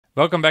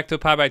Welcome back to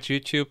PyBytes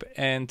YouTube,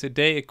 and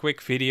today a quick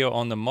video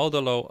on the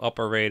modulo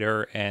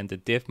operator and the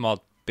divmod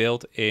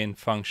built-in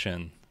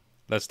function.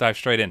 Let's dive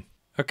straight in.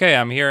 Okay,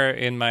 I'm here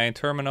in my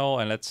terminal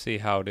and let's see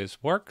how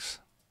this works.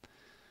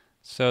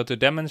 So to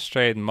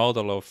demonstrate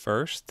modulo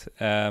first,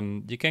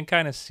 you can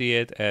kind of see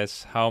it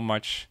as how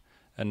much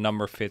a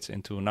number fits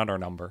into another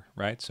number,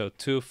 right? So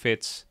 2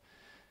 fits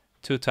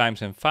 2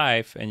 times in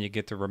 5 and you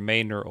get the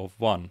remainder of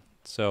 1.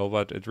 So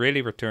what it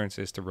really returns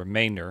is the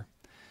remainder.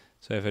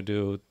 So if I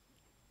do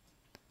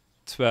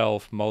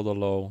 12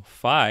 modulo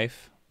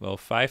 5, well,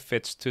 5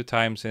 fits 2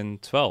 times in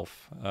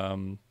 12,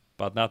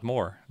 but not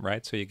more,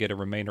 right? So you get a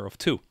remainder of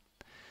 2.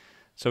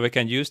 So we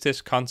can use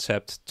this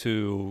concept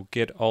to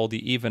get all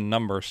the even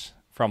numbers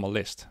from a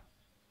list,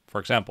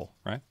 for example,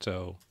 right?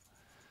 So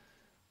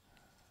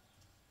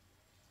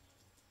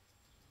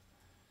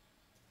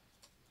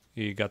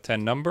you got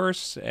 10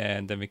 numbers,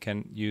 and then we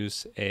can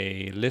use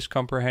a list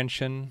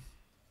comprehension,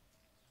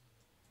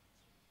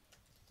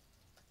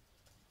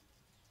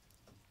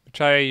 which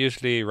I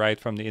usually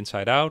write from the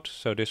inside out.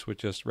 So this would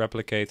just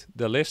replicate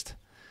the list.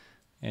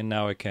 And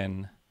now I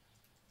can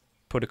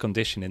put a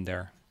condition in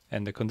there.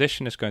 And the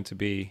condition is going to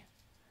be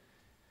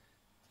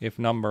if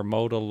number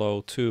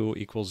modulo 2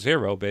 equals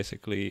 0,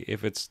 basically,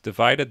 if it's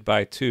divided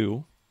by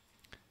 2,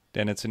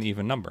 then it's an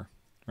even number,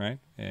 right?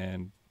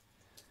 And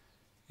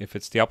if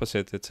it's the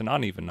opposite, it's an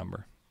uneven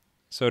number.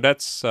 So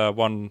that's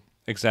one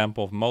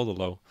example of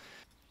modulo.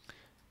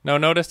 Now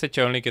notice that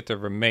you only get the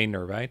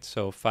remainder, right?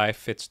 So 5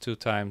 fits 2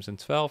 times in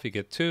 12, you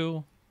get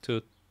 2.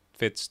 2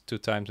 fits 2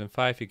 times in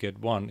 5, you get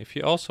 1. If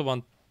you also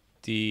want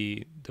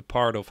the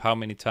part of how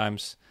many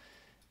times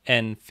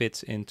n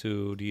fits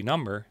into the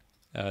number,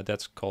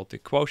 that's called the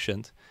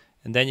quotient.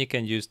 And then you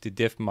can use the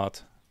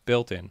divmod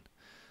built-in.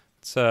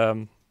 It's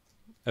a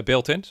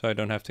built-in, so I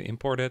don't have to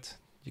import it.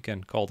 You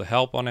can call the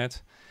help on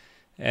it.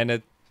 And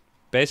it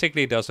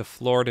basically does a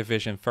floor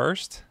division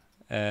first,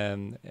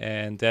 and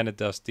then it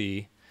does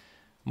the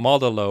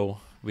modulo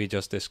we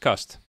just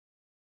discussed.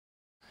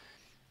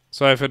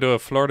 So if I do a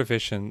floor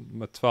division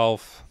with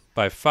 12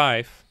 by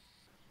 5,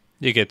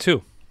 you get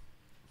 2.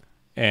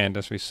 And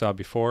as we saw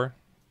before,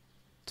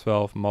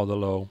 12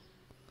 modulo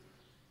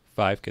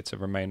 5 gets a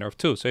remainder of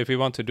 2. So if we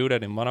want to do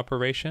that in one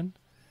operation,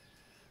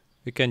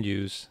 we can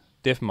use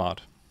divmod.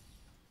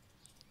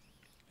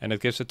 And it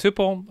gives a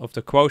tuple of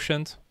the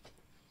quotient,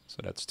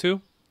 so that's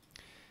 2,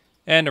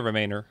 and a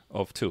remainder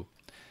of 2.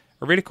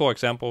 A really cool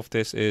example of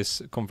this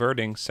is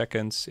converting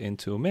seconds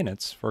into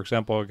minutes. For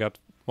example, I got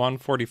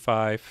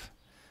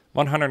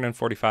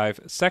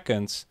 145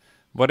 seconds.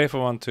 What if I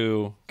want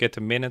to get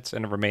the minutes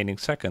and the remaining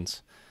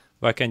seconds?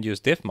 Well, I can use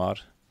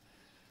divmod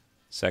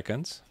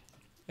seconds,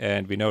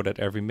 and we know that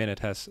every minute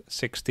has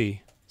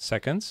 60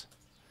 seconds.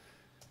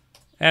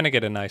 And I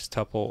get a nice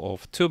tuple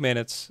of 2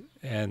 minutes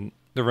and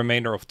the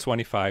remainder of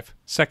 25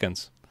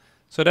 seconds.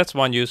 So that's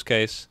one use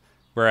case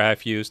where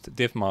I've used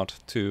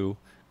divmod to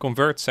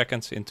convert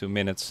seconds into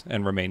minutes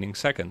and remaining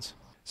seconds.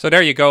 So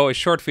there you go, a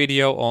short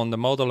video on the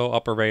modulo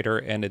operator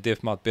and the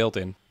divmod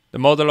built-in. The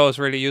modulo is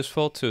really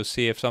useful to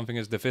see if something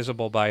is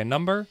divisible by a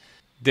number.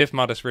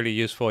 Divmod is really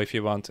useful if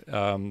you want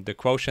the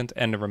quotient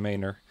and the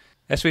remainder,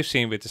 as we've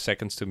seen with the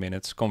seconds to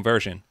minutes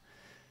conversion.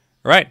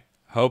 Alright,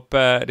 hope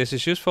this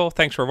is useful.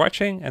 Thanks for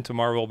watching, and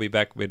tomorrow we'll be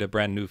back with a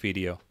brand new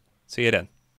video. See you then.